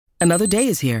Another day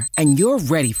is here, and you're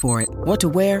ready for it. What to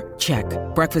wear? Check.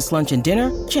 Breakfast, lunch, and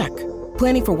dinner? Check.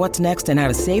 Planning for what's next and how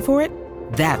to save for it?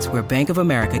 That's where Bank of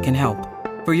America can help.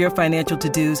 For your financial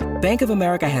to-dos, Bank of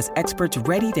America has experts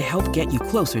ready to help get you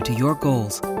closer to your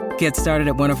goals. Get started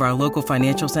at one of our local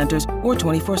financial centers or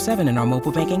 24/7 in our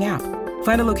mobile banking app.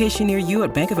 Find a location near you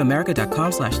at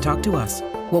bankofamerica.com/talktous.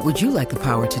 What would you like the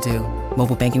power to do?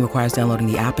 Mobile banking requires downloading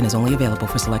the app and is only available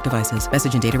for select devices.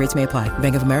 Message and data rates may apply.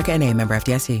 Bank of America N.A., member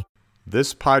FDIC.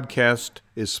 This podcast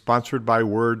is sponsored by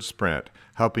WordSprint,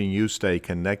 helping you stay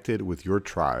connected with your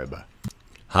tribe.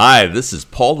 Hi, this is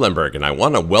Paul Lemberg, and I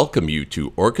want to welcome you to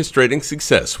Orchestrating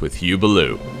Success with Hugh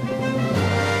Ballou.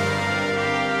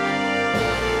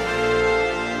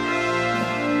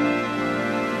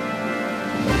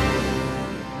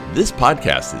 This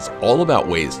podcast is all about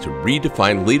ways to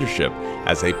redefine leadership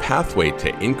as a pathway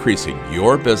to increasing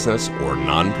your business or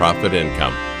nonprofit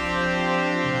income.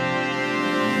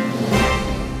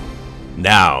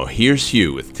 Now, here's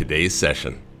Hugh with today's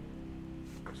session.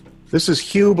 This is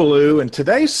Hugh Ballou, and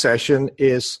today's session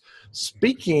is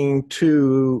speaking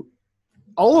to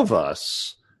all of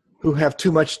us who have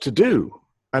too much to do.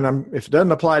 And if it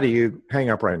doesn't apply to you, hang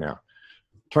up right now.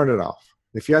 Turn it off.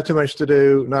 If you have too much to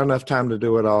do, not enough time to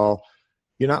do it all,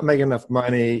 you're not making enough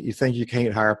money, you think you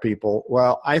can't hire people.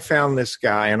 Well, I found this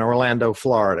guy in Orlando,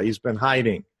 Florida. He's been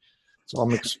hiding. So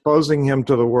I'm exposing him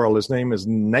to the world. His name is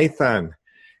Nathan.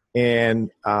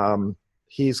 And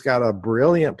he's got a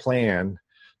brilliant plan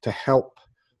to help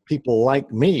people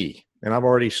like me. And I've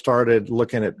already started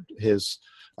looking at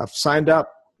I've signed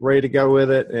up, ready to go with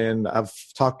it. And I've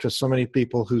talked to so many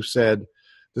people who said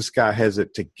this guy has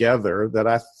it together that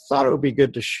I thought it would be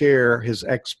good to share his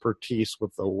expertise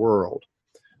with the world.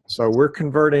 So we're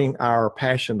converting our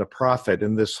passion to profit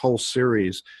in this whole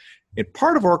series. And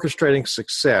part of orchestrating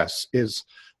success is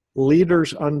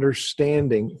leaders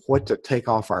understanding what to take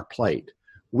off our plate.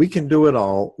 We can do it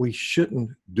all. We shouldn't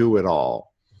do it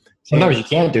all. Sometimes you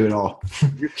can't do it all.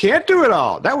 You can't do it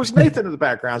all. That was Nathan in the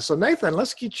background. So Nathan,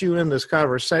 let's get you in this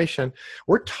conversation.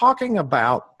 We're talking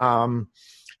about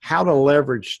how to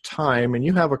leverage time. And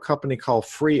you have a company called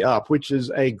Free Up, which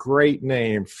is a great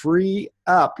name. Free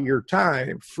up your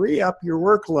time. Free up your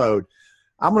workload.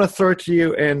 I'm going to throw it to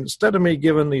you. And instead of me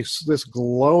giving this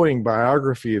glowing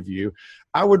biography of you,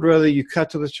 I would rather you cut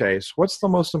to the chase. What's the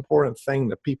most important thing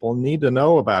that people need to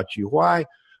know about you? Why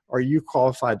are you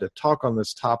qualified to talk on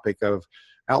this topic of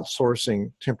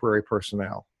outsourcing temporary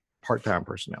personnel, part-time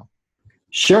personnel?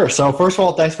 Sure. So first of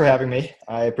all, thanks for having me.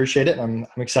 I appreciate it. I'm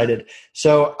excited.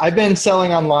 So I've been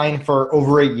selling online for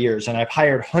over 8 years, and I've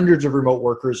hired hundreds of remote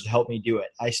workers to help me do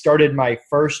it. I started my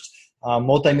first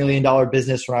multi-million-dollar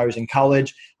business when I was in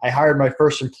college. I hired my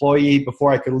first employee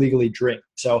before I could legally drink.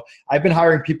 So I've been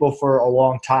hiring people for a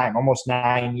long time, almost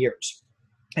 9 years.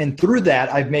 And through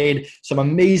that, I've made some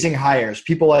amazing hires.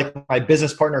 People like my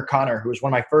business partner, Connor, who was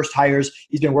one of my first hires.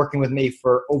 He's been working with me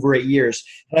for over 8 years.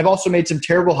 And I've also made some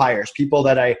terrible hires, people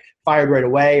that I fired right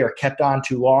away or kept on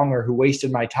too long or who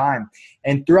wasted my time.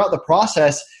 And throughout the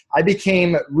process, I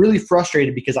became really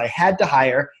frustrated because I had to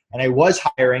hire and I was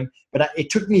hiring, but it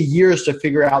took me years to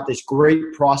figure out this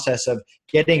great process of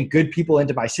getting good people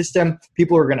into my system,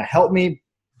 people who are going to help me,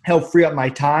 help free up my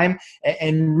time,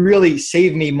 and really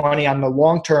save me money on the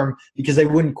long term because they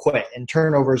wouldn't quit and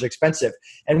turnover is expensive.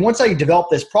 And once I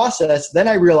developed this process, then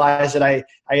I realized that I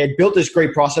had built this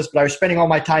great process, but I was spending all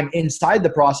my time inside the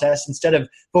process instead of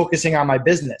focusing on my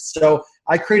business. So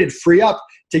I created Free Up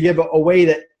to give a way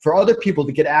that for other people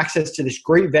to get access to this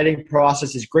great vetting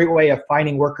process, this great way of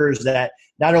finding workers that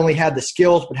not only have the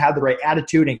skills, but have the right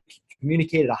attitude and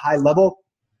communicate at a high level,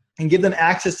 and give them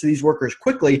access to these workers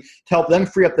quickly to help them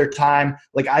free up their time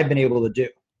like I've been able to do.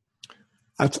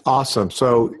 That's awesome.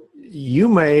 So you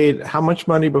made how much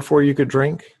money before you could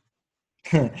drink?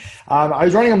 I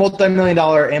was running a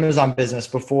multi-million-dollar Amazon business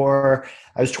before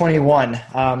I was 21.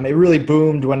 It really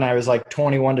boomed when I was like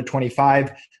 21 to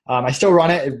 25. I still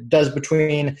run it. It does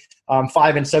between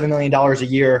 $5 and $7 million a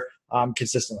year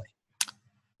consistently.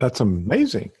 That's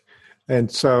amazing. And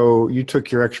so you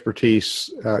took your expertise,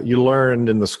 you learned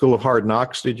in the School of Hard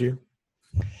Knocks, did you?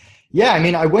 Yeah, I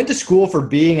mean, I went to school for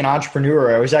being an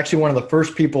entrepreneur. I was actually one of the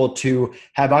first people to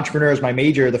have entrepreneur as my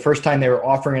major the first time they were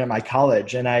offering it at my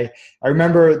college. And I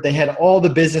remember they had all the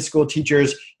business school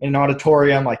teachers in an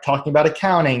auditorium, like talking about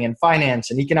accounting and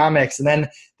finance and economics. And then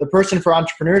the person for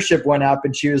entrepreneurship went up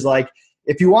and she was like,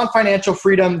 if you want financial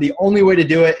freedom, the only way to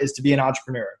do it is to be an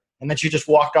entrepreneur. And then she just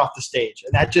walked off the stage.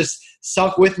 And that just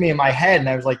sunk with me in my head. And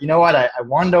I was like, you know what? I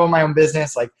wanted to own my own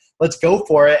business. Like, let's go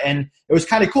for it. And it was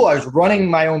kind of cool. I was running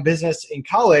my own business in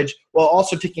college while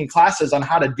also taking classes on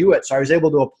how to do it. So I was able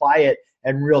to apply it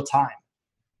in real time.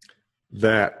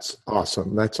 That's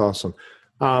awesome. That's awesome.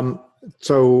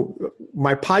 So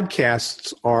my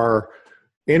podcasts are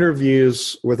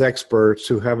interviews with experts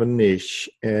who have a niche,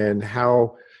 and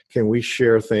how can we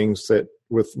share things that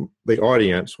with the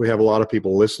audience. We have a lot of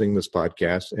people listening to this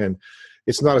podcast, and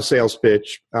it's not a sales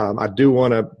pitch. I do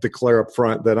want to declare up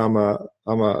front that I'm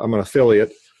an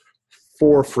affiliate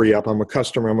for FreeUp. I'm a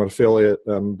customer. I'm an affiliate.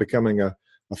 I'm becoming a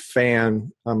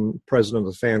fan. I'm president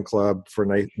of the fan club for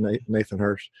Nathan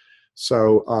Hirsch.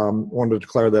 So wanted to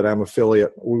declare that I'm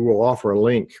affiliate. We will offer a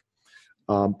link.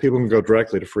 People can go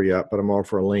directly to FreeUp, but I'm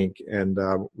offer a link, and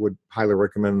would highly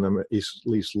recommend them at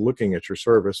least looking at your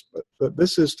service. But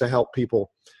this is to help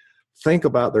people think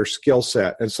about their skill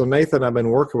set. And so, Nathan, I've been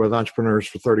working with entrepreneurs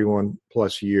for 31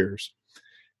 plus years,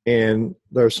 and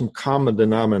there's some common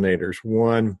denominators.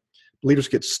 One, leaders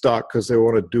get stuck because they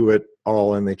want to do it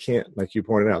all, and they can't, like you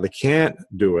pointed out, they can't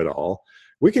do it all.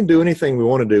 We can do anything we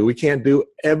want to do. We can't do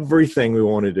everything we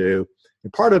want to do.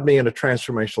 And part of being a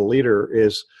transformational leader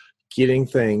is getting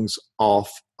things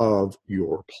off of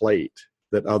your plate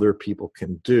that other people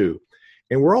can do.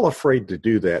 And we're all afraid to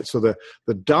do that. So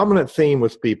the dominant theme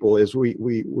with people is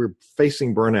we're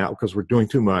facing burnout because we're doing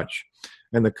too much.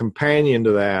 And the companion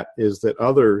to that is that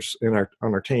others on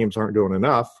our teams aren't doing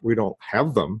enough. We don't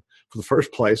have them for the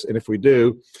first place. And if we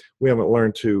do, we haven't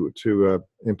learned to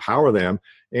empower them.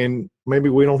 And maybe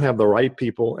we don't have the right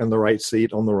people and the right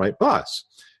seat on the right bus.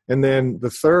 And then the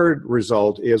third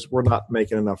result is we're not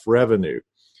making enough revenue.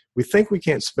 We think we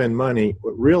can't spend money,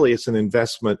 but really it's an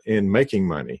investment in making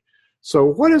money. So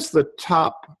what is the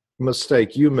top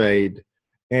mistake you made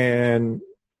and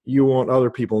you want other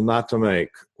people not to make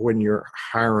when you're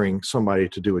hiring somebody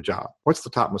to do a job? What's the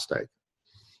top mistake?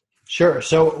 Sure.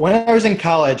 So when I was in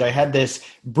college, I had this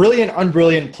brilliant,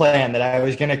 unbrilliant plan that I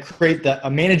was going to create a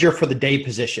manager for the day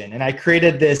position. And I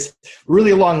created this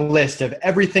really long list of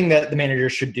everything that the manager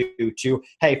should do to,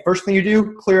 hey, first thing you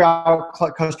do, clear out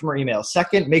customer emails.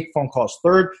 Second, make phone calls.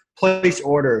 Third, place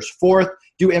orders. Fourth,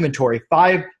 do inventory.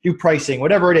 5, do pricing,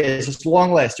 whatever it is. It's a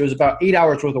long list. It was about 8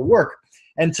 hours worth of work.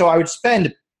 And so I would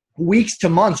spend weeks to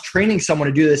months training someone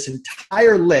to do this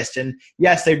entire list. And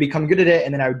yes, they'd become good at it.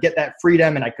 And then I would get that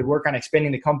freedom and I could work on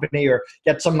expanding the company or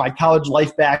get some of my college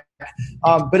life back.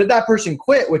 But if that person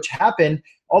quit, which happened,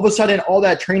 all of a sudden, all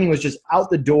that training was just out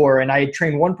the door. And I had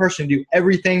trained one person to do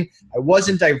everything. I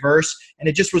wasn't diverse. And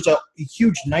it just was a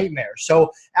huge nightmare.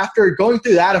 So after going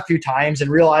through that a few times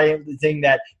and realizing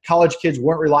that college kids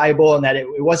weren't reliable and that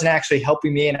it wasn't actually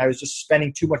helping me and I was just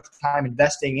spending too much time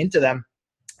investing into them,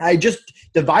 I just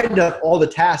divided up all the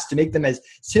tasks to make them as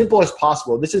simple as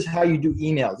possible. This is how you do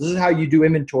emails. This is how you do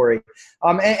inventory.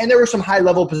 And there were some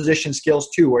high-level position skills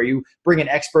too, where you bring an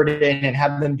expert in and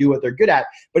have them do what they're good at.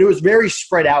 But it was very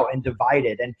spread out and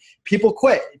divided. And people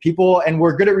quit. And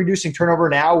we're good at reducing turnover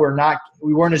now.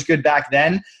 We weren't as good back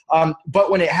then. But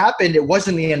when it happened, it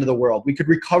wasn't the end of the world. We could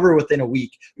recover within a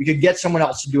week. We could get someone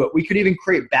else to do it. We could even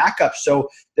create backups. So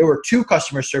there were 2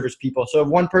 customer service people. So if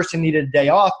one person needed a day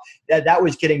off, that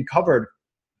was getting covered.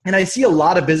 And I see a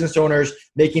lot of business owners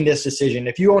making this decision.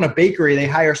 If you own a bakery, they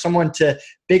hire someone to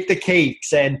bake the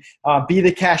cakes and be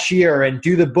the cashier and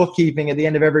do the bookkeeping at the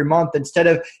end of every month instead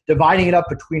of dividing it up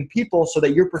between people so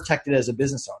that you're protected as a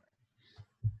business owner.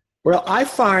 Well, I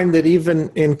find that even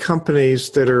in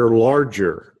companies that are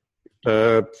larger,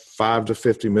 5 to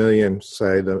 50 million,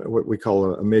 say what we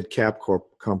call a mid-cap corp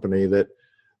company, that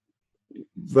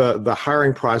the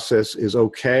hiring process is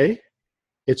okay.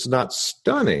 It's not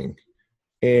stunning.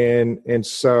 And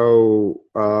so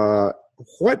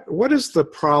what is the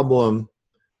problem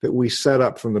that we set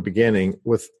up from the beginning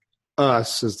with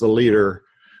us as the leader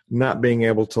not being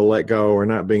able to let go or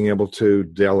not being able to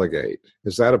delegate?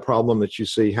 Is that a problem that you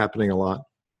see happening a lot?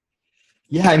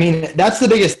 Yeah, I mean, that's the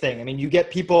biggest thing. I mean, you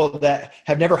get people that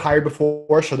have never hired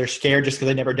before, so they're scared just because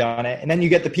they've never done it. And then you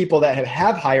get the people that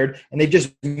have hired and they've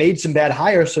just made some bad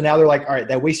hires. So now they're like, all right,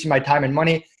 they're wasting my time and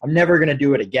money. I'm never going to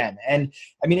do it again. And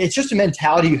I mean, it's just a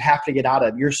mentality you have to get out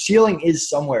of. Your ceiling is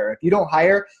somewhere. If you don't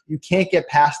hire, you can't get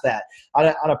past that. On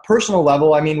a personal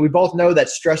level, I mean, we both know that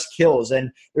stress kills.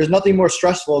 And there's nothing more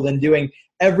stressful than doing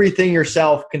everything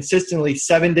yourself consistently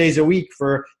 7 days a week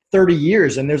for 30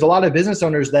 years. And there's a lot of business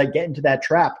owners that get into that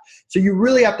trap. So you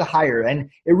really have to hire. And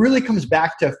it really comes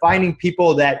back to finding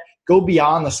people that go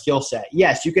beyond the skill set.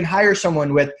 Yes, you can hire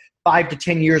someone with 5 to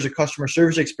 10 years of customer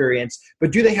service experience,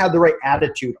 but do they have the right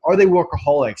attitude? Are they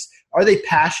workaholics? Are they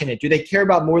passionate? Do they care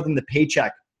about more than the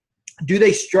paycheck? Do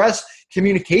they stress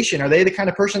communication? Are they the kind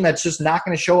of person that's just not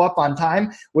going to show up on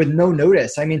time with no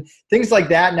notice? I mean, things like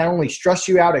that not only stress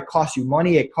you out, it costs you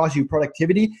money, it costs you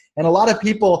productivity. And a lot of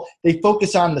people, they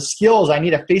focus on the skills. I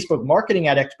need a Facebook marketing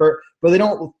ad expert, but they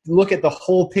don't look at the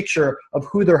whole picture of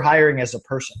who they're hiring as a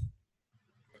person.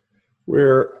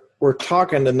 We're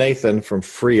talking to Nathan from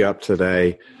FreeUp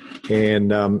today,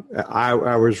 and I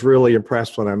was really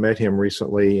impressed when I met him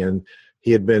recently, and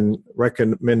he had been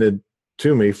recommended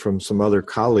to me from some other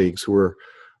colleagues who were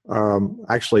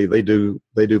actually they do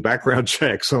background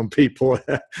checks on people,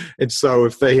 and so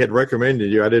if they had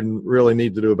recommended you, I didn't really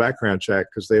need to do a background check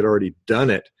because they had already done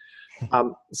it.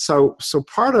 So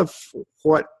part of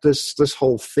what this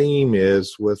whole theme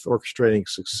is with orchestrating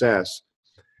success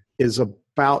is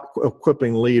about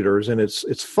equipping leaders, and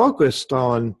it's focused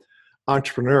on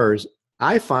entrepreneurs.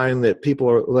 I find that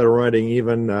people that are running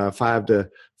even $5 to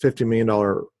 $50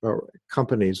 million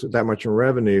companies with that much in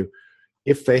revenue,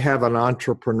 if they have an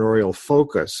entrepreneurial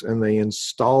focus and they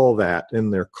install that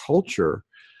in their culture,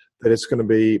 that it's going to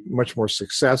be much more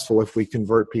successful if we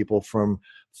convert people from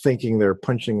thinking they're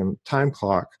punching a time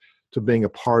clock to being a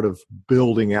part of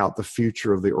building out the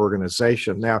future of the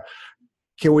organization. Now,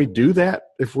 can we do that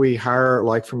if we hire,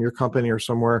 like from your company or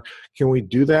somewhere, can we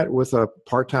do that with a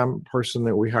part-time person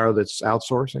that we hire that's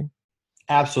outsourcing?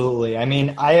 Absolutely. I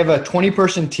mean, I have a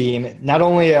 20-person team. Not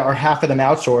only are half of them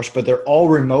outsourced, but they're all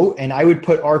remote. And I would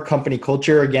put our company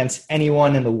culture against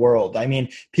anyone in the world. I mean,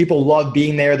 people love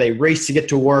being there. They race to get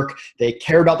to work. They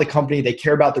care about the company. They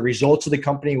care about the results of the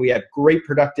company. We have great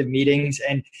productive meetings,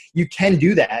 and you can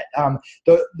do that.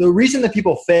 The reason that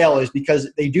people fail is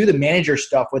because they do the manager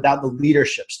stuff without the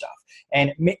leadership stuff.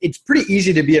 And it's pretty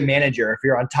easy to be a manager if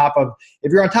you're on top of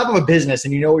a business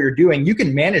and you know what you're doing. You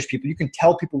can manage people. You can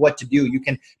tell people what to do. You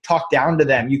can talk down to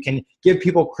them. You can give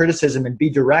people criticism and be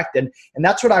direct. And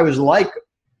that's what I was like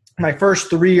my first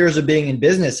 3 years of being in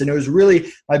business. And it was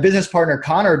really my business partner,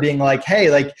 Connor, being like,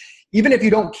 hey, like, even if you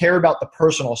don't care about the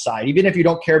personal side, even if you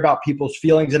don't care about people's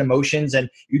feelings and emotions and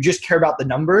you just care about the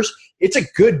numbers, it's a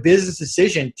good business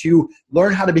decision to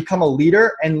learn how to become a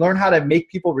leader and learn how to make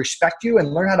people respect you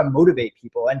and learn how to motivate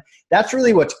people. And that's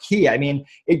really what's key. I mean,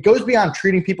 it goes beyond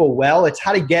treating people well. It's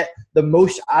how to get the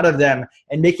most out of them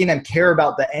and making them care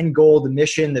about the end goal, the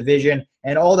mission, the vision,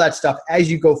 and all that stuff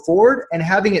as you go forward and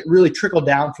having it really trickle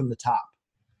down from the top.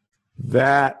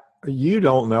 That you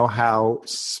don't know how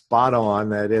spot on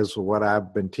that is with what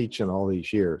I've been teaching all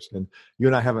these years. And you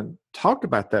and I haven't talked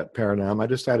about that paradigm. I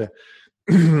just had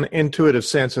an intuitive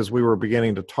sense as we were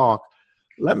beginning to talk.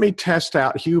 Let me test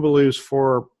out Hugh Belew's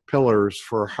 4 pillars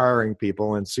for hiring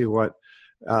people and see what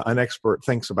an expert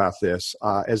thinks about this.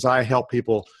 As I help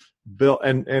people build,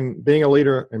 and being a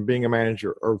leader and being a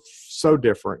manager are so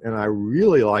different. And I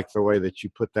really like the way that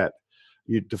you put that,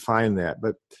 you define that.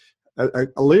 But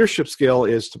a leadership skill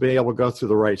is to be able to go through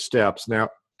the right steps. Now,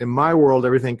 in my world,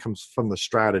 everything comes from the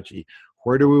strategy.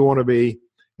 Where do we want to be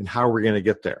and how are we going to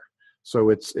get there? So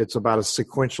it's about a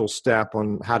sequential step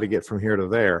on how to get from here to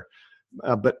there.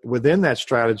 But within that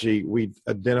strategy, we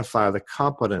identify the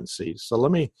competencies. So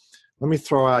let me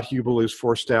throw out Hugh Belew's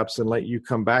 4 steps and let you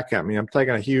come back at me. I'm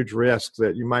taking a huge risk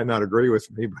that you might not agree with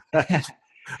me, but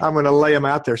I'm going to lay them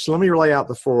out there. So let me lay out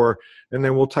the 4, and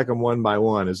then we'll take them one by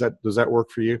one. Does that work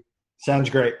for you?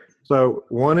 Sounds great. So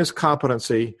 1 is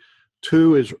competency,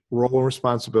 2 is role and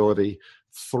responsibility,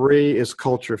 3 is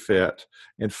culture fit,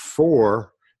 and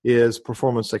 4 is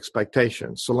performance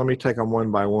expectations. So let me take them one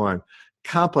by one.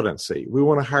 Competency. We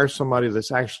want to hire somebody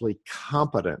that's actually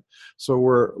competent. So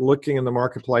we're looking in the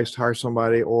marketplace to hire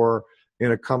somebody, or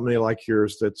in a company like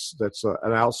yours that's an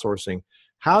outsourcing.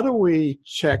 How do we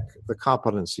check the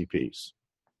competency piece?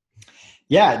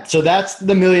 Yeah, so that's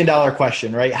the $1 million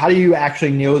question, right? How do you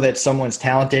actually know that someone's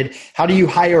talented? How do you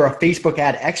hire a Facebook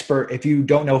ad expert if you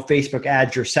don't know Facebook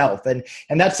ads yourself? And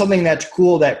that's something that's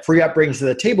cool that FreeUp brings to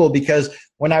the table, because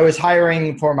when I was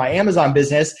hiring for my Amazon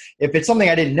business, if it's something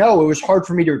I didn't know, it was hard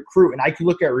for me to recruit. And I could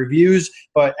look at reviews,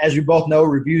 but as we both know,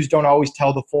 reviews don't always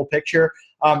tell the full picture.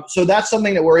 So that's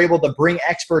something that we're able to bring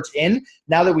experts in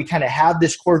now that we kind of have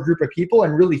this core group of people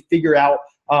and really figure out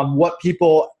what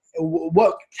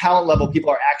talent level people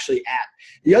are actually at.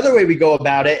 The other way we go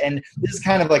about it, and this is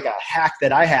kind of like a hack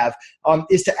that I have,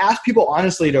 is to ask people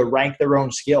honestly to rank their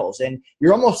own skills. And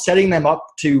you're almost setting them up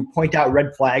to point out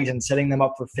red flags and setting them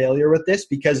up for failure with this,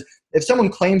 because if someone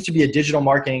claims to be a digital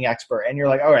marketing expert and you're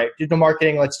like, all right, digital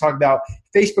marketing, let's talk about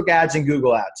Facebook ads and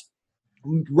Google ads.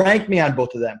 Rank me on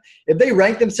both of them. If they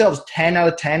rank themselves 10 out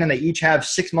of 10 and they each have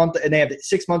 6 months and they have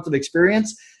 6 months of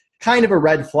experience, kind of a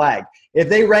red flag. If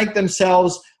they rank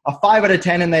themselves a 5 out of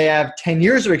 10 and they have 10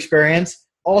 years of experience,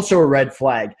 also a red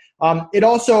flag. It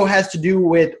also has to do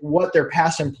with what their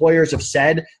past employers have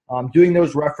said, doing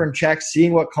those reference checks,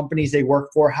 seeing what companies they work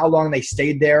for, how long they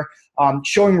stayed there,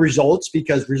 showing results,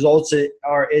 because results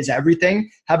is everything.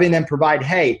 Having them provide,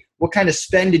 hey, what kind of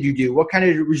spend did you do? What kind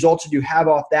of results did you have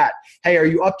off that? Hey, are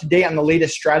you up to date on the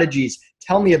latest strategies?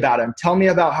 Tell me about them. Tell me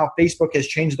about how Facebook has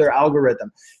changed their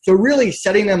algorithm. So really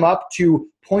setting them up to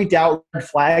point out red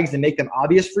flags and make them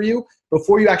obvious for you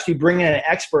before you actually bring in an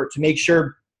expert to make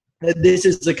sure that this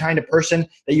is the kind of person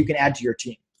that you can add to your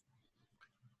team.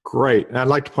 Great. And I'd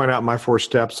like to point out my 4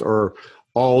 steps are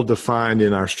all defined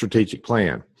in our strategic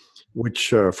plan, which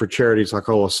for charities I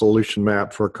call a solution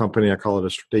map. For a company, I call it a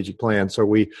strategic plan. So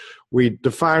we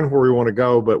define where we want to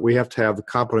go, but we have to have the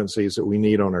competencies that we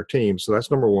need on our team. So that's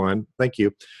number 1. Thank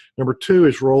you. Number 2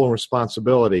 is role and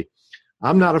responsibility.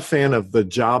 I'm not a fan of the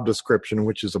job description,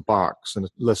 which is a box and a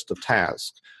list of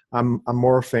tasks. I'm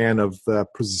more a fan of the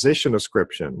position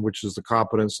description, which is the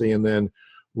competency, and then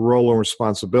role and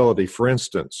responsibility. For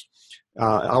instance,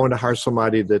 I want to hire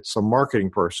somebody that's a marketing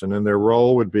person, and their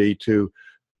role would be to,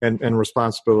 and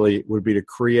responsibility would be to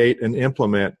create and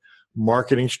implement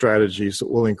marketing strategies that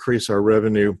will increase our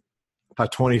revenue by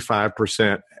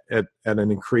 25% at an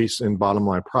increase in bottom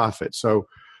line profit. So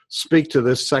speak to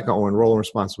this second one, role and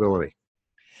responsibility.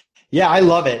 Yeah, I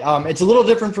love it. It's a little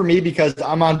different for me because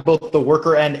I'm on both the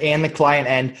worker end and the client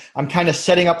end. I'm kind of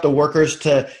setting up the workers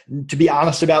to be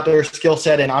honest about their skill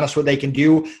set and honest what they can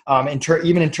do,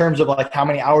 even in terms of like how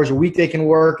many hours a week they can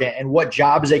work and what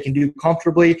jobs they can do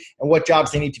comfortably and what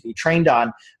jobs they need to be trained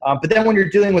on. But then when you're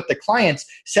dealing with the clients,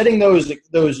 setting those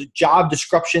job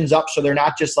descriptions up so they're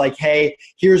not just like, hey,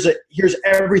 here's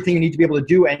everything you need to be able to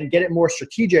do, and get it more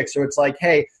strategic. So it's like,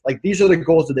 hey, like these are the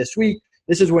goals of this week.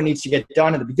 This is what needs to get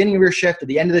done at the beginning of your shift, at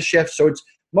the end of the shift. So it's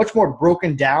much more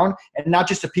broken down and not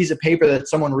just a piece of paper that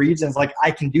someone reads and is like,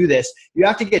 I can do this. You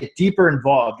have to get deeper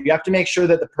involved. You have to make sure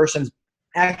that the person's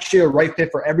actually a right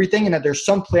fit for everything and that there's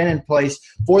some plan in place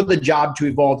for the job to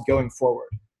evolve going forward.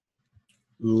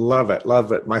 Love it.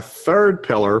 Love it. My third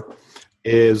pillar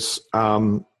is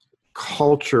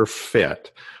culture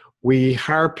fit. We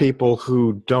hire people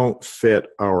who don't fit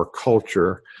our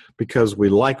culture because we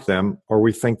like them or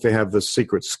we think they have the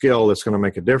secret skill that's going to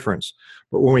make a difference.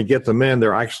 But when we get them in,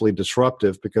 they're actually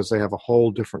disruptive because they have a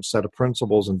whole different set of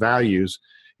principles and values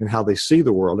in how they see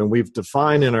the world. And we've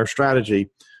defined in our strategy,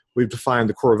 we've defined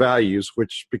the core values,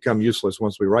 which become useless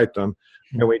once we write them,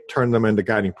 and we turn them into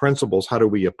guiding principles. How do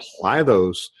we apply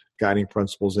those guiding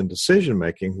principles in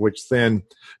decision-making, which then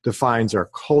defines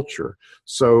our culture?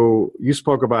 So you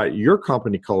spoke about your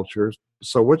company culture.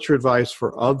 So what's your advice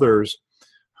for others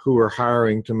who are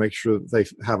hiring to make sure that they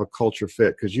have a culture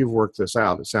fit? Because you've worked this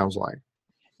out, it sounds like.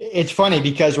 It's funny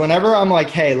because whenever I'm like,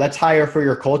 hey, let's hire for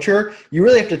your culture, you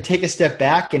really have to take a step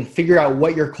back and figure out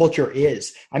what your culture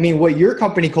is. I mean, what your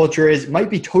company culture is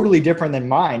might be totally different than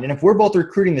mine. And if we're both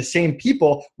recruiting the same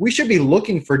people, we should be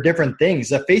looking for different things.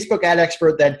 The Facebook ad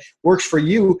expert that works for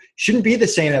you shouldn't be the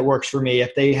same that works for me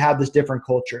if they have this different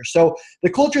culture. So the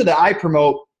culture that I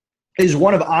promote is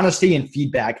one of honesty and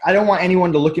feedback. I don't want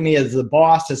anyone to look at me as the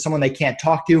boss, as someone they can't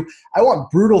talk to. I want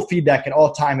brutal feedback at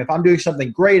all time. If I'm doing something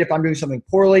great, if I'm doing something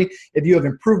poorly, if you have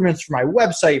improvements for my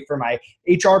website, for my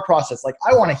HR process, like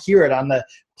I want to hear it on the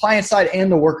client side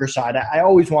and the worker side. I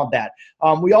always want that.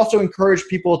 We also encourage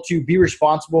people to be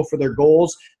responsible for their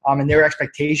goals and their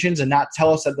expectations and not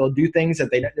tell us that they'll do things that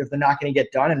if they're not going to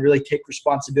get done, and really take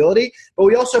responsibility. But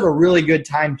we also have a really good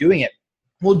time doing it.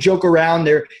 We'll joke around.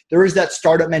 There is that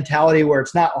startup mentality where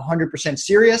it's not 100%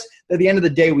 serious. At the end of the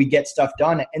day, we get stuff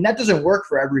done. And that doesn't work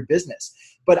for every business.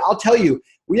 But I'll tell you,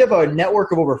 we have a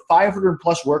network of over 500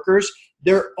 plus workers.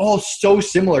 They're all so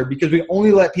similar because we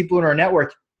only let people in our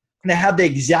network that have the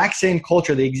exact same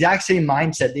culture, the exact same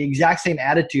mindset, the exact same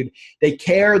attitude. They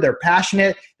care, they're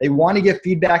passionate, they want to give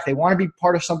feedback, they want to be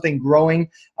part of something growing.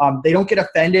 They don't get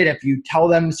offended if you tell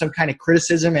them some kind of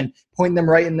criticism and point them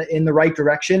right in the right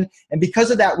direction. And because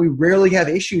of that, we rarely have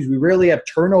issues. We rarely have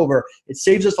turnover. It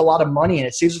saves us a lot of money and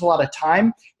it saves us a lot of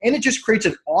time. And it just creates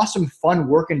an awesome, fun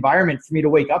work environment for me to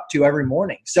wake up to every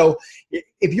morning. So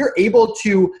if you're able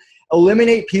to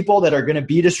eliminate people that are going to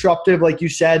be disruptive, like you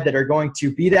said, that are going to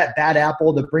be that bad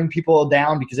apple to bring people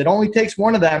down, because it only takes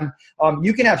one of them,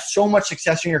 you can have so much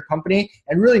success in your company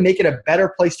and really make it a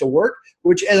better place to work,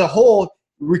 which as a whole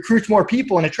recruits more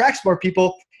people and attracts more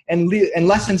people and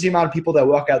lessens the amount of people that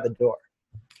walk out the door.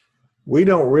 We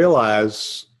don't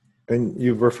realize, and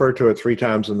you've referred to it 3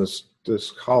 times in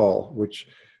this call, which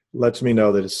lets me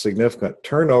know that it's significant.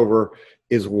 Turnover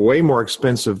is way more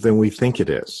expensive than we think it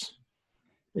is.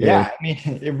 Yeah, I mean,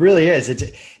 it really is.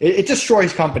 It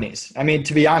destroys companies. I mean,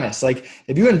 to be honest, like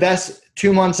if you invest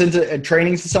 2 months into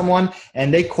training to someone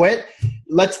and they quit,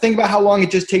 let's think about how long it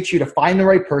just takes you to find the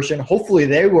right person. Hopefully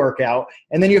they work out.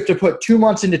 And then you have to put 2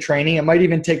 months into training. It might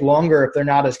even take longer if they're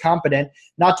not as competent,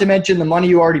 not to mention the money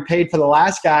you already paid for the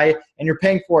last guy and you're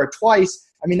paying for it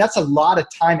twice. I mean, that's a lot of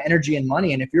time, energy, and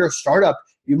money. And if you're a startup,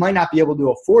 you might not be able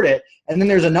to afford it. And then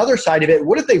there's another side of it.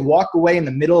 What if they walk away in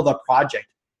the middle of the project?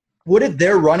 What if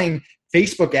they're running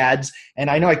Facebook ads? And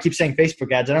I know I keep saying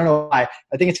Facebook ads. I don't know why.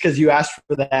 I think it's because you asked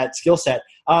for that skill set.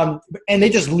 And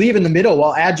they just leave in the middle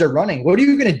while ads are running. What are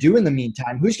you going to do in the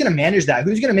meantime? Who's going to manage that?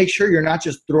 Who's going to make sure you're not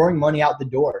just throwing money out the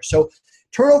door? So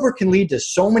turnover can lead to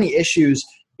so many issues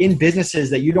in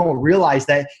businesses that you don't realize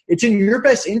that it's in your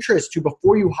best interest to,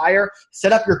 before you hire,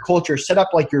 set up your culture, set up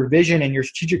like your vision and your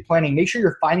strategic planning. Make sure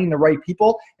you're finding the right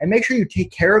people and make sure you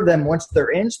take care of them once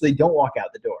they're in so they don't walk out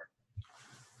the door.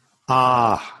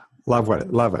 Love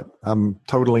it. Love it. I'm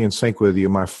totally in sync with you.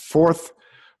 My fourth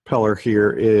pillar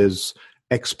here is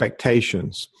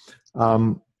expectations.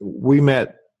 We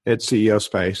met at CEO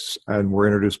Space and were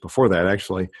introduced before that,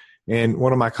 actually. And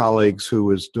one of my colleagues who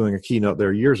was doing a keynote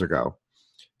there years ago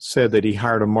said that he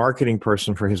hired a marketing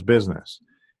person for his business.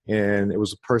 And it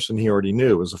was a person he already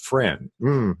knew. It was a friend.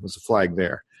 There's a flag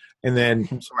there. And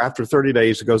then so after 30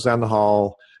 days, he goes down the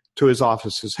hall to his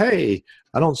office, says, "Hey,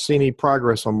 I don't see any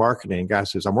progress on marketing." Guy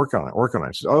says, "I'm working on it.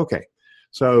 He says, "Okay."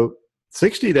 So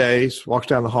 60 days, walks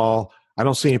down the hall. "I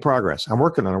don't see any progress. I'm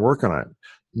working on it.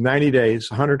 90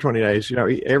 days, 120 days,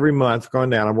 every month going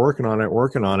down. I'm working on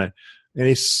it. And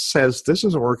he says, "This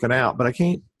isn't working out, but I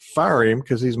can't fire him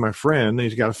because he's my friend. And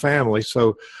he's got a family.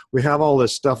 So we have all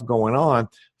this stuff going on."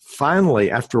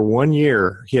 Finally, after 1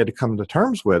 year, he had to come to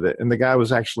terms with it. And the guy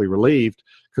was actually relieved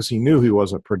because he knew he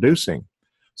wasn't producing.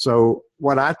 So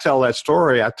when I tell that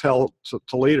story, I tell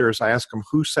to leaders, I ask them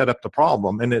who set up the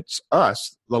problem. And it's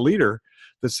us, the leader,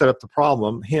 that set up the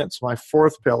problem. Hence, my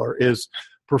fourth pillar is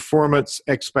performance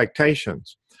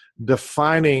expectations,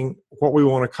 defining what we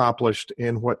want accomplished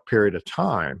in what period of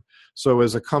time. So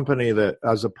as a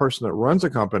person that runs a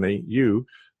company,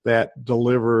 that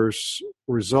delivers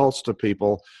results to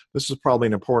people, this is probably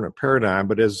an important paradigm,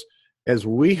 but as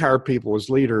we hire people as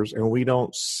leaders and we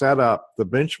don't set up the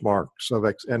benchmarks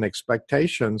and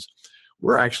expectations,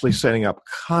 we're actually setting up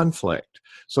conflict.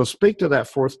 So speak to that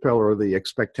fourth pillar of the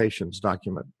expectations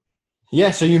document.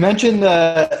 Yeah, so you mentioned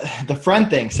the friend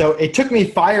thing. So it took me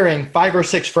firing 5 or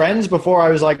 6 friends before I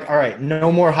was like, all right,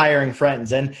 no more hiring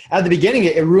friends. And at the beginning,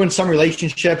 it ruined some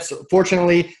relationships.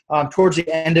 Fortunately, towards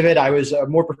the end of it, I was a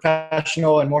more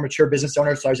professional and more mature business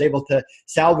owner, so I was able to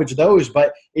salvage those.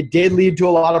 But it did lead to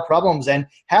a lot of problems. And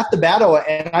half the battle,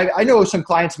 and I know some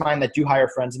clients of mine that do hire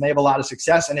friends, and they have a lot of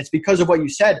success. And it's because of what you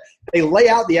said. They lay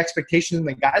out the expectations and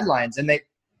the guidelines, and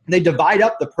they divide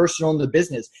up the personal and the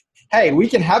business. Hey, we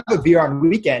can have a beer on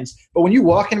weekends, but when you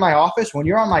walk in my office, when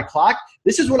you're on my clock,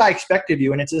 this is what I expect of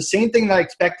you. And it's the same thing that I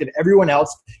expect of everyone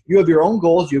else. You have your own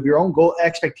goals, you have your own goal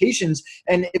expectations.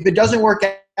 And if it doesn't work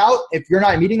out, if you're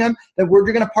not meeting them, then we're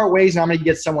going to part ways and I'm going to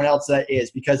get someone else that is,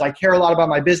 because I care a lot about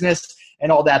my business and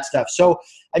all that stuff. So,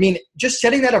 I mean, just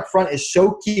setting that up front is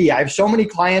so key. I have so many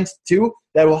clients too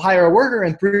that will hire a worker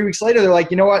and 3 weeks later, they're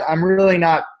like, you know what, I'm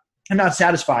not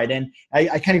satisfied. And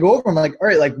I kind of go over them like, all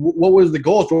right, like what was the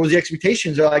goals? What was the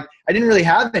expectations? They're like, I didn't really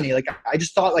have any. Like, I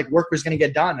just thought like work was going to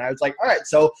get done. And I was like, all right,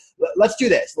 so let's do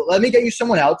this. Let me get you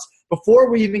someone else before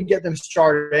we even get them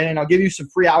started. And I'll give you some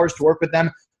free hours to work with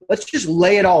them. Let's just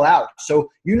lay it all out. So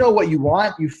you know what you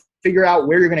want. You figure out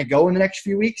where you're going to go in the next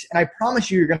few weeks. And I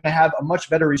promise you're going to have a much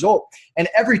better result. And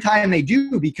every time they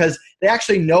do, because they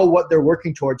actually know what they're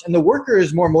working towards. And the worker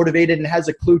is more motivated and has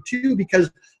a clue too,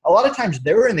 because a lot of times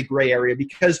they're in the gray area,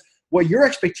 because what your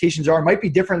expectations are might be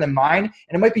different than mine.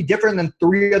 And it might be different than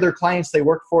 3 other clients they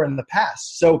worked for in the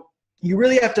past. So you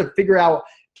really have to figure out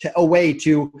a way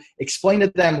to explain to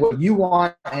them what you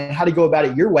want and how to go about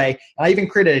it your way. And I even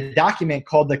created a document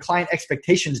called the Client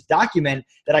Expectations Document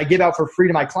that I give out for free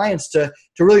to my clients to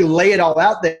really lay it all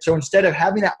out there. So instead of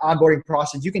having that onboarding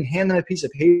process, you can hand them a piece of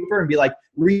paper and be like,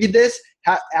 read this,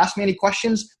 ask me any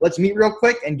questions, let's meet real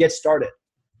quick and get started.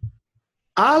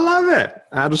 I love it.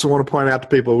 I just want to point out to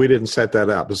people, we didn't set that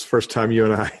up. This is the first time you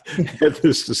and I had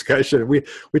this discussion. We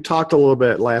talked a little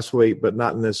bit last week, but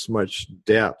not in this much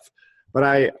depth. But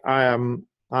I am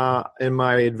in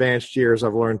my advanced years,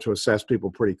 I've learned to assess people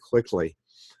pretty quickly.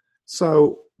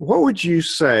 So what would you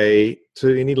say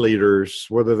to any leaders,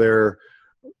 whether they're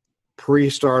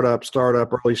pre-startup,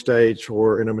 startup, early stage,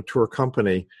 or in a mature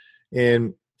company,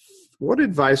 and what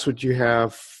advice would you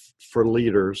have for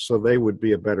leaders so they would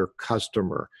be a better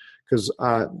customer? Because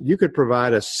you could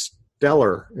provide a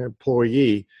stellar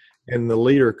employee, and the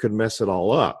leader could mess it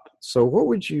all up. So what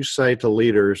would you say to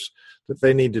leaders that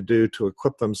they need to do to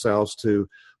equip themselves to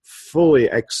fully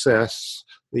access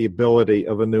the ability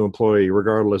of a new employee,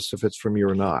 regardless if it's from you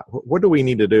or not? What do we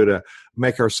need to do to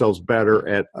make ourselves better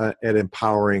at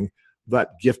empowering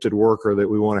that gifted worker that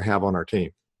we want to have on our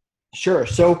team? Sure.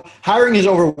 So hiring is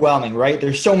overwhelming, right?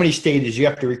 There's so many stages. You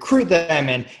have to recruit them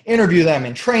and interview them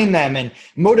and train them and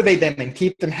motivate them and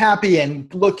keep them happy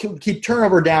and keep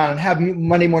turnover down and have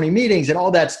Monday morning meetings and all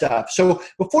that stuff. So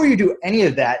before you do any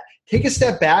of that, take a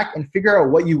step back and figure out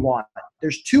what you want.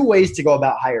 There's two ways to go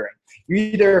about hiring. You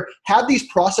either have these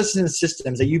processes and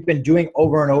systems that you've been doing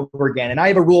over and over again. And I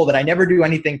have a rule that I never do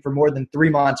anything for more than 3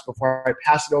 months before I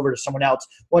pass it over to someone else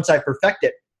once I perfect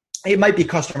it. It might be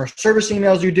customer service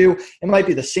emails you do. It might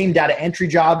be the same data entry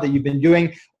job that you've been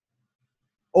doing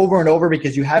over and over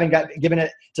because you haven't given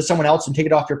it to someone else and take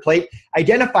it off your plate.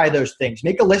 Identify those things.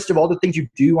 Make a list of all the things you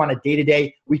do on a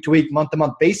day-to-day, week-to-week,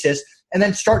 month-to-month basis, and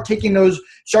then start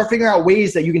figuring out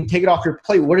ways that you can take it off your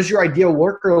plate. What does your ideal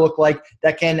worker look like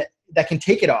that can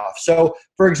take it off? So,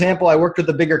 for example, I worked with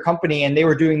a bigger company and they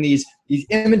were doing these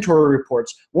inventory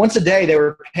reports. Once a day, they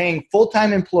were paying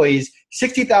full-time employees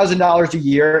 $60,000 a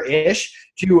year-ish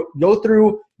to go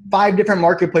through 5 different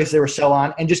marketplaces they were selling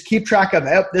on and just keep track of,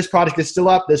 this product is still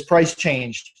up, this price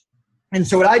changed. And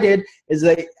so what I did is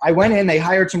I went in, they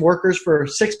hired some workers for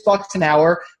 $6 an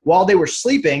hour while they were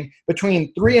sleeping.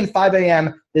 Between 3 and 5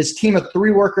 a.m., this team of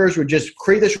 3 workers would just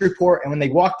create this report. And when they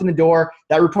walked in the door,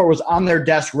 that report was on their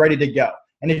desk ready to go.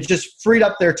 And it just freed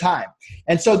up their time.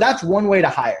 And so that's one way to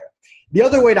hire. The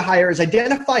other way to hire is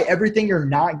identify everything you're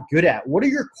not good at. What are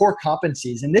your core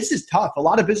competencies? And this is tough. A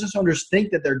lot of business owners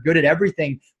think that they're good at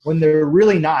everything when they're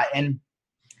really not. And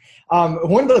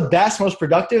one of the best, most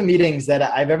productive meetings that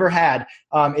I've ever had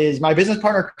is my business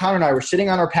partner, Connor, and I were sitting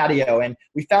on our patio, and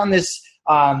we found this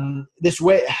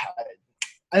way.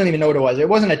 I don't even know what it was. It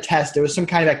wasn't a test. It was some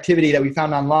kind of activity that we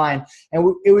found online.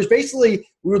 And it was basically,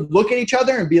 we would look at each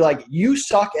other and be like, you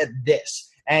suck at this.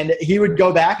 And he would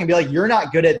go back and be like, you're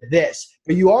not good at this,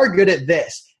 but you are good at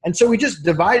this. And so we just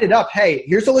divided up. Hey,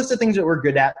 here's a list of things that we're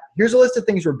good at. Here's a list of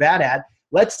things we're bad at.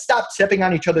 Let's stop stepping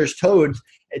on each other's toes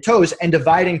and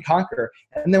divide and conquer.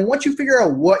 And then once you figure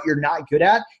out what you're not good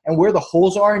at and where the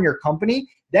holes are in your company,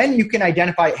 then you can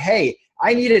identify, hey,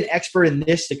 I need an expert in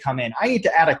this to come in. I need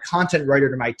to add a content writer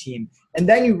to my team. And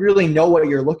then you really know what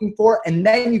you're looking for. And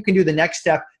then you can do the next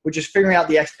step, which is figuring out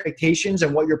the expectations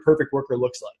and what your perfect worker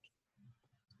looks like.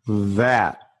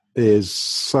 That is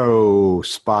so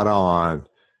spot on.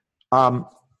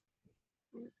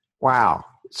 Wow.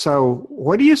 So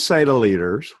what do you say to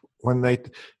leaders when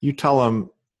you tell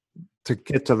them to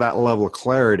get to that level of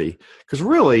clarity? Because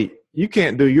really, you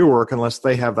can't do your work unless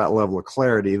they have that level of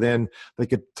clarity. Then they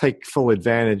could take full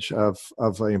advantage of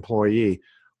the employee.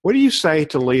 What do you say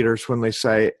to leaders when they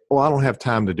say, well, I don't have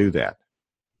time to do that?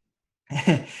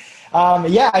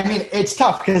 Yeah, I mean, it's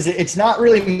tough because it's not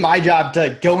really my job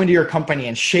to go into your company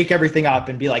and shake everything up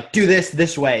and be like, do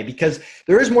this way, because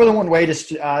there is more than one way to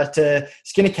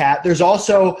skin a cat. There's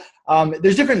also,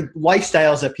 there's different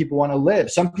lifestyles that people want to live.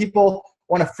 Some people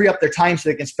want to free up their time so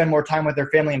they can spend more time with their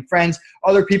family and friends.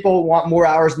 Other people want more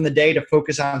hours in the day to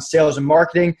focus on sales and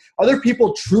marketing. Other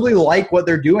people truly like what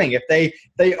they're doing. If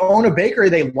they own a bakery,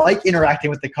 they like interacting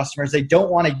with the customers. They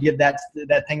don't want to give that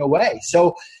thing away.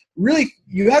 So really,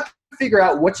 you have to figure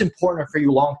out what's important for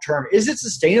you long term. Is it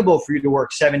sustainable for you to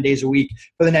work 7 days a week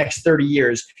for the next 30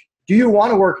 years? Do you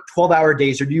want to work 12-hour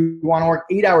days, or do you want to work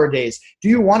 8-hour days? Do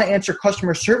you want to answer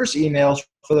customer service emails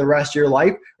for the rest of your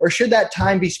life, or should that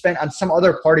time be spent on some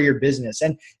other part of your business?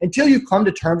 And until you come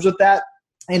to terms with that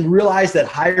and realize that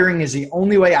hiring is the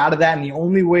only way out of that and the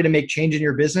only way to make change in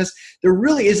your business, there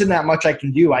really isn't that much I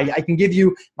can do. I can give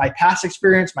you my past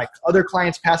experience, my other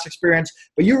clients' past experience,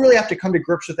 but you really have to come to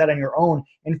grips with that on your own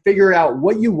and figure out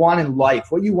what you want in life,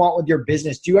 what you want with your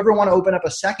business. Do you ever want to open up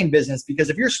a second business? Because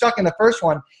if you're stuck in the first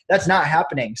one, that's not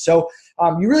happening. So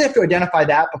you really have to identify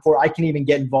that before I can even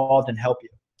get involved and help you.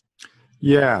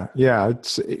 Yeah.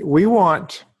 We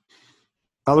want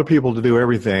other people to do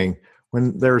everything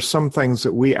when there are some things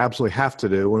that we absolutely have to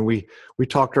do. When we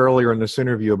talked earlier in this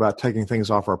interview about taking things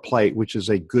off our plate, which is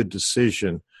a good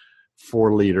decision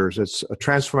for leaders. It's a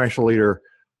transformational leader,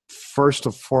 first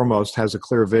and foremost, has a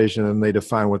clear vision, and they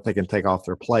define what they can take off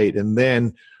their plate. And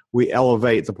then we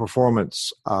elevate the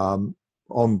performance of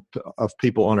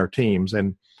people on our teams.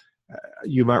 And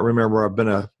you might remember I've been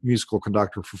a musical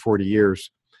conductor for 40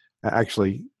 years.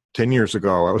 Actually, 10 years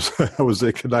ago, I was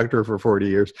a conductor for 40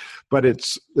 years. But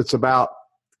it's about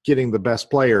getting the best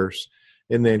players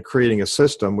and then creating a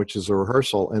system, which is a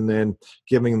rehearsal, and then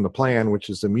giving them the plan, which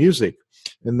is the music,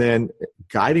 and then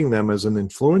guiding them as an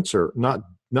influencer, not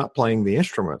playing the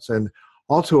instruments. And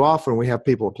all too often we have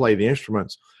people that play the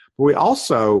instruments, but we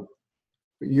also,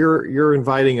 you're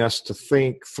inviting us to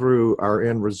think through our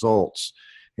end results.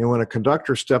 And when a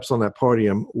conductor steps on that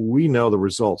podium, we know the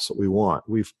results that we want.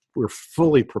 We're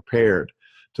fully prepared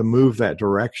to move that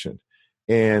direction.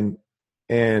 And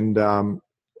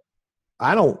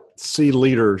I don't see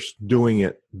leaders doing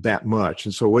it that much.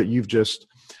 And so what you've just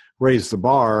raised the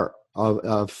bar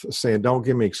of saying, don't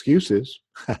give me excuses.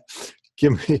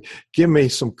 give me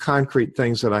some concrete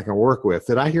things that I can work with.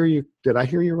 Did I hear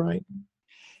you right?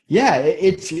 Yeah,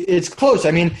 it's close.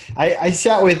 I mean, I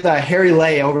sat with Harry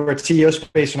Lay over at CEO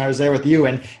Space when I was there with you,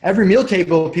 and every meal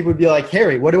table, people would be like,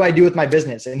 Harry, what do I do with my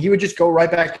business? And he would just go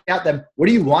right back at them, what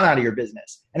do you want out of your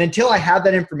business? And until I have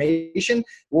that information,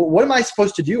 well, what am I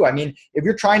supposed to do? I mean, if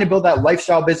you're trying to build that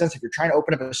lifestyle business, if you're trying to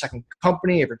open up a second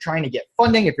company, if you're trying to get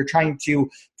funding, if you're trying to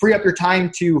free up your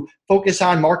time to focus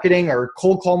on marketing or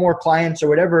cold call more clients or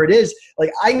whatever it is,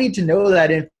 like I need to know that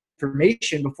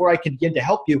information before I can begin to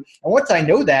help you. And once I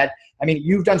know that, I mean,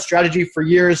 you've done strategy for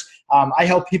years. I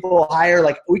help people hire.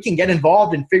 Like, we can get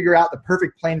involved and figure out the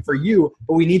perfect plan for you,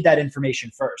 but we need that information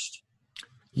first.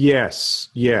 Yes.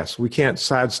 We can't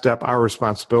sidestep our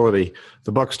responsibility.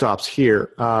 The buck stops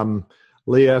here.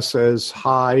 Leah says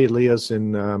hi. Leah's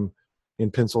in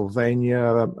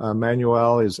Pennsylvania.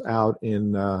 Manuel is out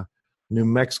in New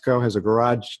Mexico, has a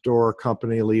garage door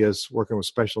company. Leah's working with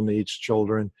special needs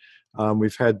children.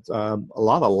 We've had a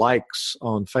lot of likes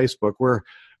on Facebook, where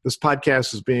this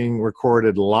podcast is being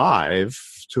recorded live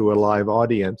to a live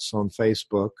audience on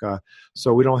Facebook.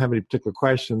 So we don't have any particular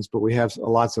questions, but we have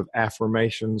lots of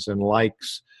affirmations and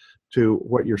likes to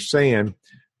what you're saying.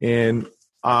 And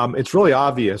it's really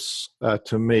obvious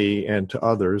to me and to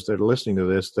others that are listening to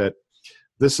this that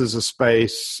this is a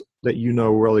space that you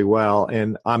know really well,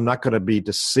 and I'm not going to be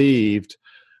deceived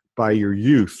by your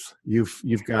youth.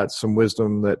 You've got some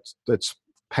wisdom that's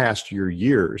past your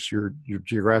years, your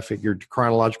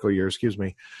chronological years, excuse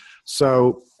me.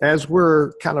 So as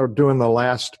we're kind of doing the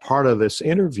last part of this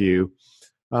interview,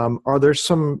 are there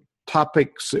some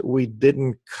topics that we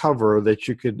didn't cover that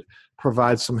you could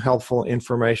provide some helpful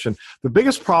information? The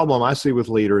biggest problem I see with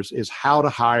leaders is how to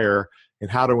hire and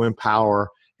how to empower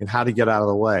and how to get out of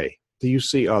the way. Do you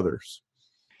see others?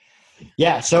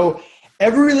 Yeah. So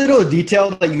every little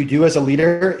detail that you do as a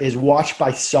leader is watched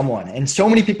by someone. And so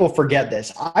many people forget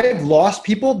this. I've lost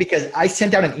people because I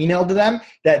sent out an email to them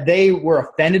that they were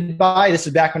offended by. This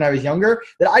is back when I was younger,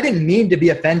 that I didn't mean to be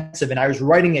offensive, and I was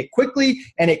writing it quickly,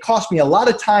 and it cost me a lot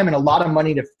of time and a lot of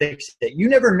money to fix it. You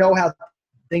never know how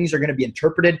things are going to be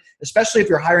interpreted, especially if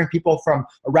you're hiring people from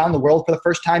around the world for the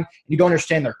first time and you don't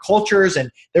understand their cultures and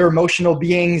their emotional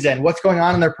beings and what's going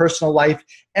on in their personal life.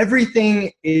 Everything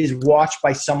is watched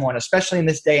by someone, especially in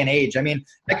this day and age. I mean,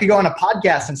 I could go on a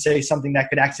podcast and say something that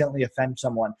could accidentally offend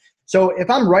someone. So if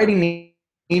I'm writing the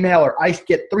email, or I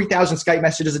get 3,000 Skype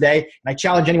messages a day, and I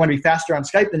challenge anyone to be faster on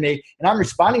Skype than me, and I'm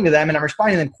responding to them, and I'm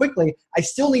responding to them quickly, I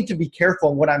still need to be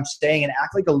careful in what I'm saying and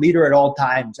act like a leader at all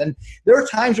times. And there are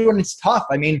times when it's tough.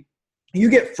 I mean, you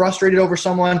get frustrated over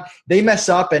someone, they mess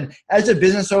up, and as a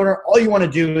business owner, all you want to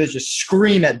do is just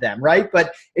scream at them, right?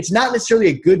 But it's not necessarily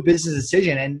a good business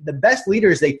decision. And the best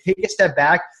leaders, they take a step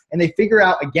back and they figure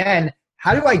out, again,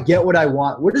 how do I get what I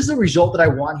want? What is the result that I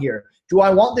want here? Do I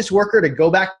want this worker to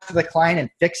go back to the client and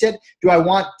fix it? Do I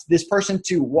want this person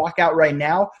to walk out right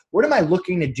now? What am I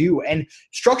looking to do? And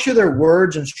structure their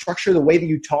words and structure the way that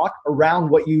you talk around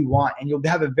what you want, and you'll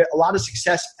have a lot of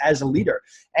success as a leader.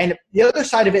 And the other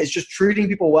side of it is just treating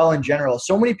people well in general.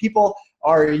 So many people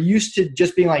are used to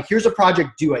just being like, here's a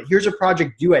project, do it. Here's a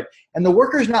project, do it. And the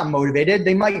worker's not motivated.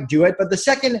 They might do it, but the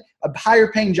second a higher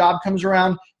paying job comes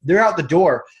around, they're out the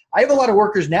door. I have a lot of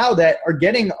workers now that are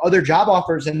getting other job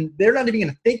offers, and they're not even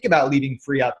going to think about leaving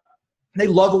FreeUp. They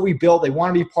love what we built. They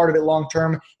want to be part of it long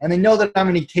term, and they know that I'm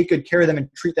going to take good care of them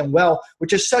and treat them well,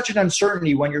 which is such an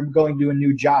uncertainty when you're going to a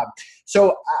new job.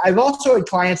 So I've also had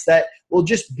clients that will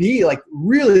just be like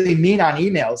really mean on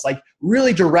emails, like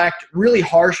really direct, really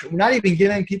harsh, not even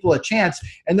giving people a chance,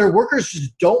 and their workers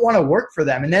just don't want to work for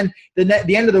them. And then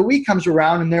the end of the week comes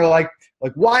around, and they're like,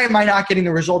 why am I not getting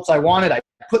the results I wanted? I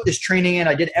put this training in,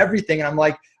 I did everything. And I'm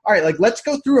like, all right, like, let's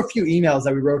go through a few emails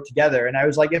that we wrote together. And I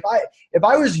was like, if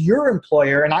I was your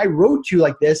employer and I wrote to you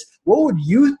like this, what would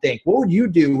you think? What would you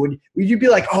do? Would you be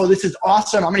like, oh, this is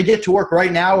awesome, I'm going to get to work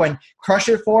right now and crush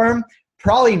it for him?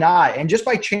 Probably not. And just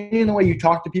by changing the way you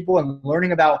talk to people and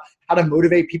learning about how to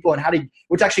motivate people and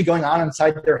what's actually going on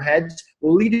inside their heads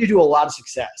will lead you to a lot of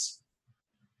success.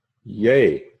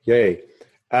 Yay.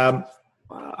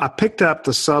 I picked up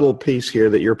the subtle piece here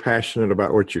that you're passionate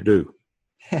about what you do.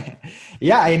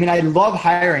 Yeah, I mean, I love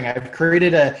hiring. I've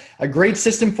created a great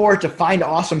system for it to find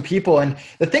awesome people. And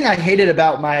the thing I hated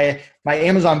about my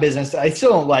Amazon business, I still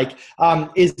don't like,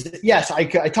 is yes, I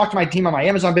talked to my team on my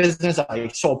Amazon business. I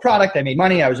sold product. I made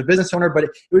money. I was a business owner, but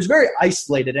it was very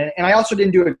isolated. And I also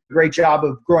didn't do a great job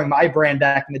of growing my brand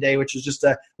back in the day, which was just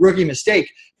a rookie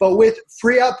mistake. But with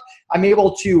FreeUp, I'm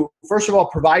able to, first of all,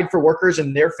 provide for workers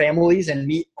and their families and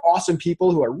meet awesome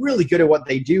people who are really good at what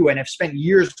they do and have spent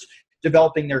years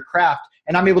developing their craft,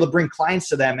 and I'm able to bring clients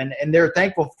to them, and they're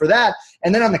thankful for that.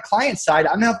 And then on the client side,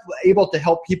 I'm able to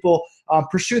help people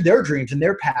pursue their dreams and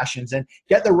their passions and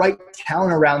get the right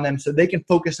talent around them so they can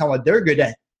focus on what they're good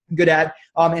at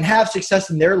and have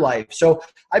success in their life. So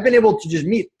I've been able to just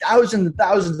meet thousands and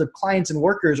thousands of clients and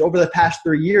workers over the past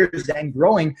 3 years and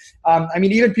growing. I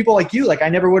mean, even people like you, like I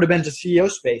never would have been to CEO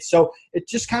space. So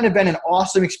it's just kind of been an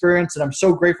awesome experience that I'm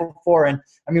so grateful for. And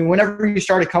I mean, whenever you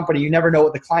start a company, you never know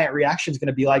what the client reaction is going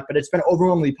to be like, but it's been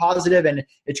overwhelmingly positive, and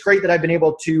it's great that I've been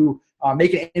able to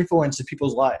make an influence in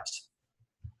people's lives.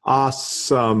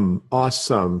 Awesome.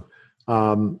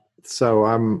 So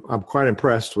I'm quite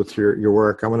impressed with your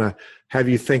work. I'm going to have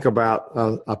you think about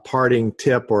a parting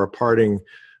tip or a parting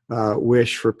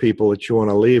wish for people that you want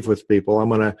to leave with people. I'm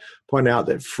going to point out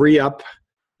that FreeUp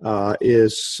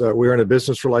is we're in a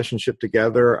business relationship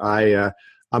together.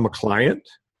 I'm a client,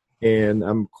 and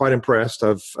I'm quite impressed.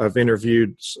 I've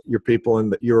interviewed your people,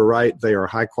 and you're right, they are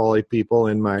high quality people.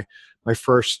 And my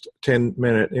first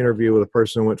 10-minute interview with a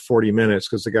person went 40 minutes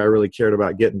because the guy really cared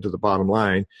about getting to the bottom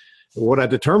line. What I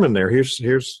determined there, here's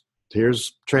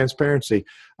transparency.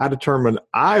 I determined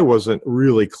I wasn't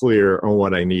really clear on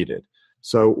what I needed.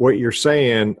 So what you're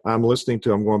saying, I'm listening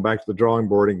to, I'm going back to the drawing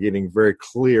board and getting very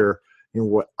clear in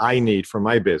what I need for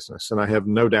my business. And I have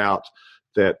no doubt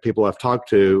that people I've talked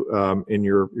to in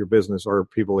your business are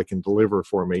people that can deliver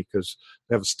for me, because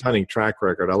they have a stunning track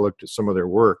record. I looked at some of their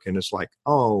work and it's like,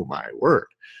 oh my word.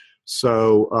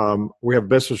 So we have a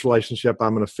business relationship.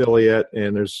 I'm an affiliate,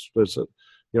 and there's a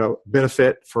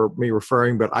benefit for me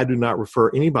referring, but I do not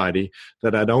refer anybody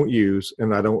that I don't use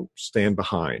and I don't stand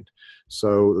behind.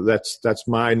 So that's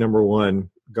my number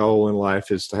one goal in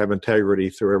life, is to have integrity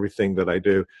through everything that I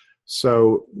do.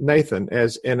 So Nathan,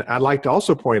 and I'd like to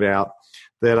also point out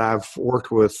that I've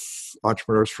worked with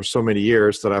entrepreneurs for so many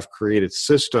years that I've created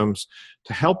systems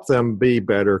to help them be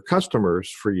better customers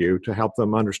for you, to help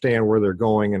them understand where they're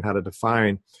going and how to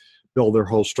build their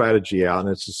whole strategy out. And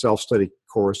it's a self-study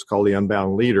course called The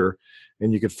Unbound Leader.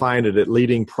 And you can find it at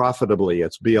Leading Profitably.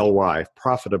 It's BLY,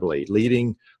 Profitably.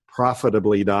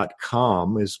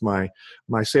 LeadingProfitably.com is my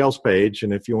sales page.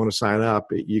 And if you want to sign up,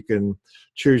 you can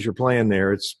choose your plan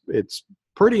there. It's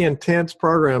pretty intense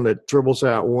program that dribbles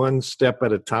out one step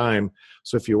at a time.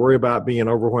 So if you worry about being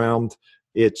overwhelmed,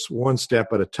 it's one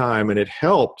step at a time, and it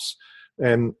helps.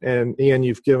 And Ian,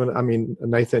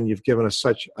 Nathan, you've given us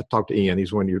such, I talked to Ian,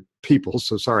 he's one of your people,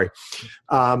 so sorry.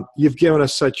 You've given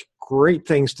us such great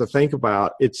things to think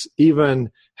about. It's even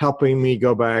helping me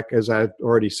go back, as I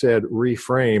already said,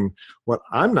 reframe what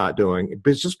I'm not doing.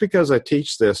 But just because I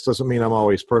teach this doesn't mean I'm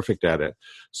always perfect at it.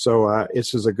 So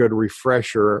this is a good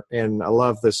refresher, and I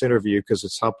love this interview because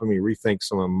it's helping me rethink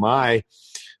some of my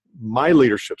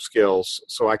leadership skills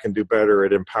so I can do better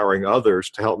at empowering others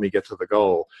to help me get to the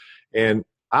goal. And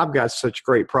I've got such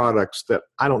great products that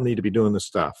I don't need to be doing this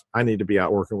stuff. I need to be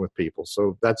out working with people.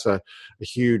 So that's a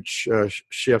huge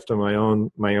shift in my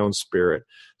own spirit.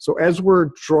 So as we're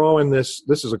drawing this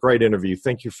is a great interview.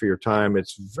 Thank you for your time.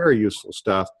 It's very useful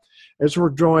stuff. As we're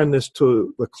drawing this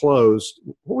to the close,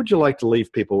 what would you like to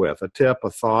leave people with? A tip, a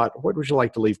thought? What would you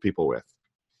like to leave people with?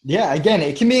 Yeah, again,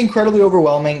 it can be incredibly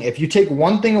overwhelming. If you take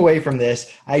one thing away from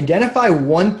this, identify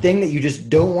one thing that you just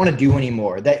don't want to do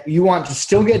anymore, that you want to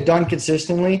still get done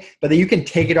consistently, but that you can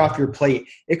take it off your plate.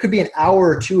 It could be an hour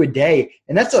or two a day,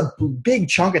 and that's a big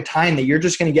chunk of time that you're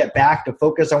just going to get back to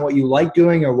focus on what you like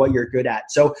doing or what you're good at.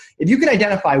 So if you can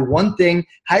identify one thing,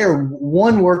 hire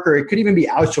one worker, it could even be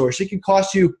outsourced. It could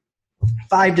cost you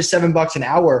 $5 to $7 an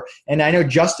hour. And I know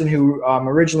Justin, who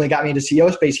originally got me into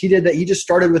CEO space, he did that. He just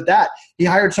started with that. He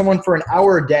hired someone for an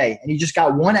hour a day, and he just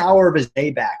got 1 hour of his day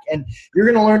back. And you're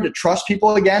going to learn to trust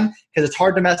people again, because it's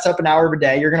hard to mess up an hour of a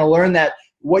day. You're going to learn that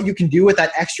what you can do with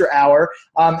that extra hour.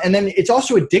 And then it's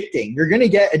also addicting. You're going to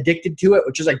get addicted to it,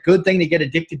 which is a good thing to get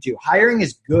addicted to. Hiring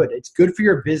is good. It's good for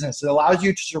your business. It allows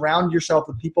you to surround yourself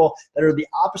with people that are the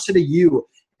opposite of you.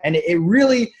 And it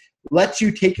really lets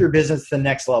you take your business to the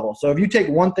next level. So if you take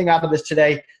one thing out of this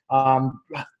today,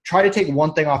 try to take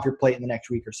one thing off your plate in the next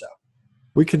week or so.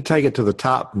 We can take it to the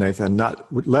top, Nathan.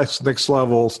 Let's next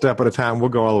level, step at a time. We'll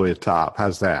go all the way to the top.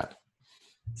 How's that?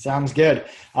 Sounds good.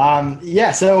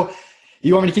 So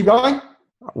you want me to keep going?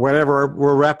 Whatever.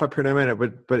 We'll wrap up here in a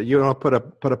minute, but you want to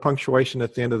put a punctuation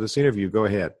at the end of this interview. Go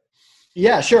ahead.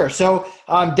 Yeah, sure. So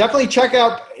definitely check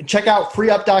out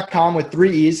freeup.com with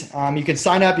 3 E's. You can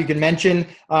sign up. You can mention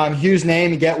Hugh's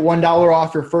name and get $1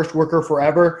 off your first worker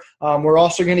forever. We're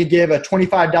also going to give a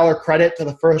 $25 credit to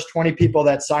the first 20 people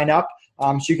that sign up.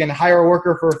 So you can hire a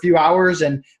worker for a few hours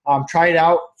and try it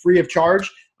out free of charge.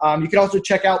 You can also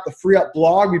check out the FreeUp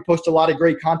blog. We post a lot of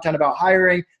great content about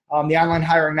hiring. The online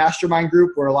hiring mastermind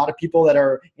group, where a lot of people that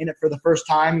are in it for the first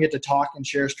time get to talk and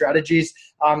share strategies.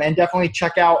 And definitely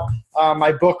check out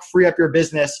my book, Free Up Your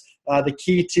Business, the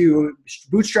key to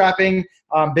bootstrapping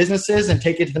businesses and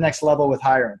take it to the next level with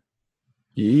hiring.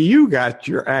 You got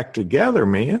your act together,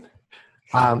 man.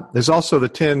 There's also the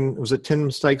 10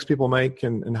 mistakes people make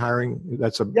in hiring?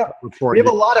 That's a report. We have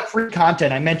a lot of free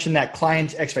content. I mentioned that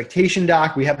client expectation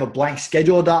doc. We have a blank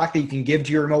schedule doc that you can give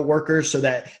to your remote workers so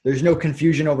that there's no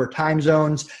confusion over time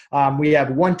zones. We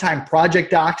have one-time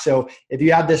project doc. So if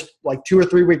you have this like 2 or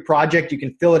 3 week project, you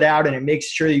can fill it out and it makes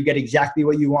sure you get exactly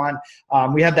what you want.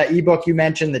 We have that ebook you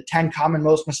mentioned, the 10 common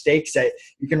most mistakes that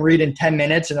you can read in 10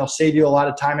 minutes and it'll save you a lot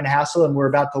of time and hassle. And we're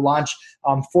about to launch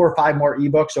 4 or 5 more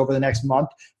ebooks over the next month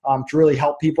to really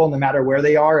help people no matter where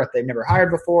they are, if they've never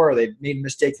hired before or they've made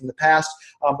mistakes in the past,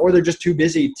 or they're just too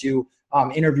busy to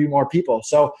interview more people.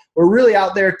 So we're really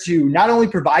out there to not only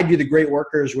provide you the great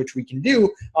workers, which we can do,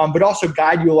 but also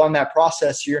guide you along that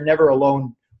process so you're never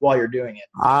alone while you're doing it.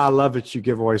 I love it. You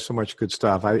give away so much good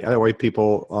stuff. That way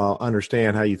people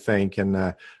understand how you think,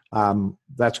 and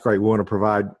that's great. We want to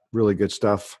provide really good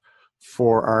stuff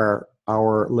for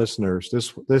our listeners.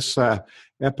 This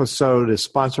episode is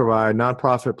sponsored by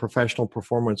Nonprofit Professional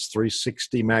Performance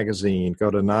 360 magazine. Go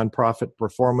to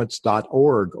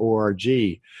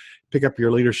nonprofitperformance.org. Pick up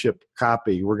your leadership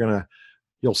copy.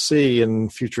 You'll see in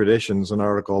future editions an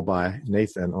article by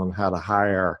Nathan on how to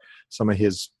hire, some of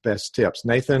his best tips.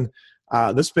 Nathan,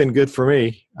 this has been good for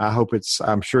me.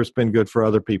 I'm sure it's been good for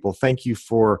other people. Thank you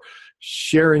for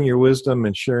sharing your wisdom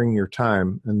and sharing your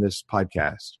time in this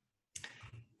podcast.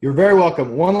 You're very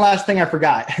welcome. One last thing I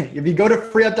forgot. If you go to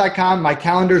freeup.com, my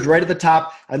calendar is right at the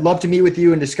top. I'd love to meet with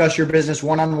you and discuss your business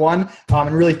one-on-one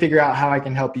and really figure out how I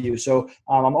can help you. So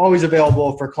I'm always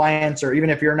available for clients, or even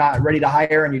if you're not ready to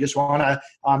hire and you just want to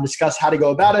discuss how to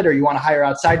go about it, or you want to hire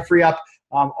outside FreeUp,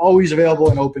 I'm always available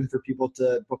and open for people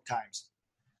to book times.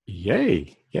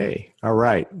 Yay. All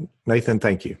right. Nathan,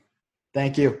 thank you.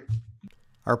 Thank you.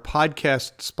 Our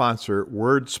podcast sponsor,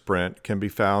 WordSprint, can be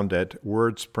found at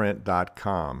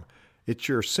wordsprint.com. It's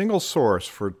your single source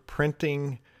for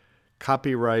printing,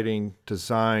 copywriting,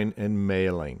 design, and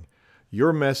mailing.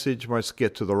 Your message must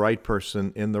get to the right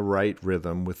person in the right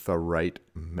rhythm with the right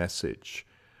message.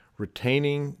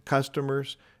 Retaining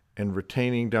customers and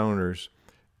retaining donors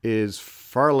is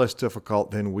far less difficult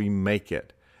than we make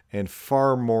it, and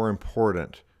far more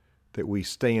important that we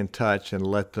stay in touch and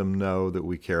let them know that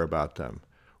we care about them.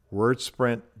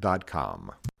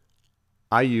 Wordsprint.com.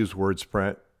 I use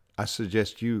WordSprint. I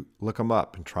suggest you look them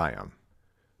up and try them.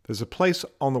 There's a place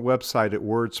on the website at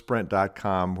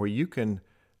wordsprint.com where you can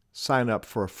sign up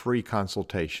for a free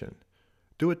consultation.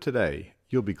 Do it today.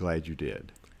 You'll be glad you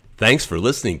did. Thanks for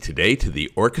listening today to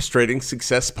the Orchestrating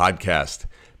Success podcast.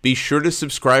 Be sure to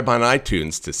subscribe on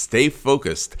iTunes to stay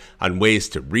focused on ways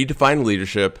to redefine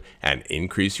leadership and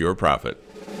increase your profit.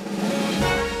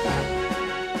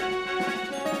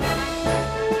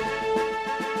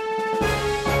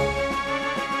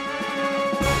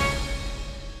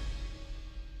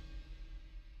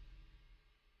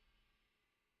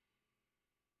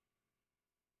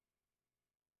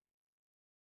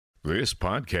 This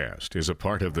podcast is a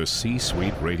part of the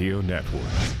C-Suite Radio Network.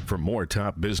 For more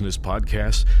top business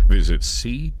podcasts, visit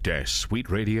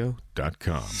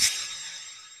c-suiteradio.com.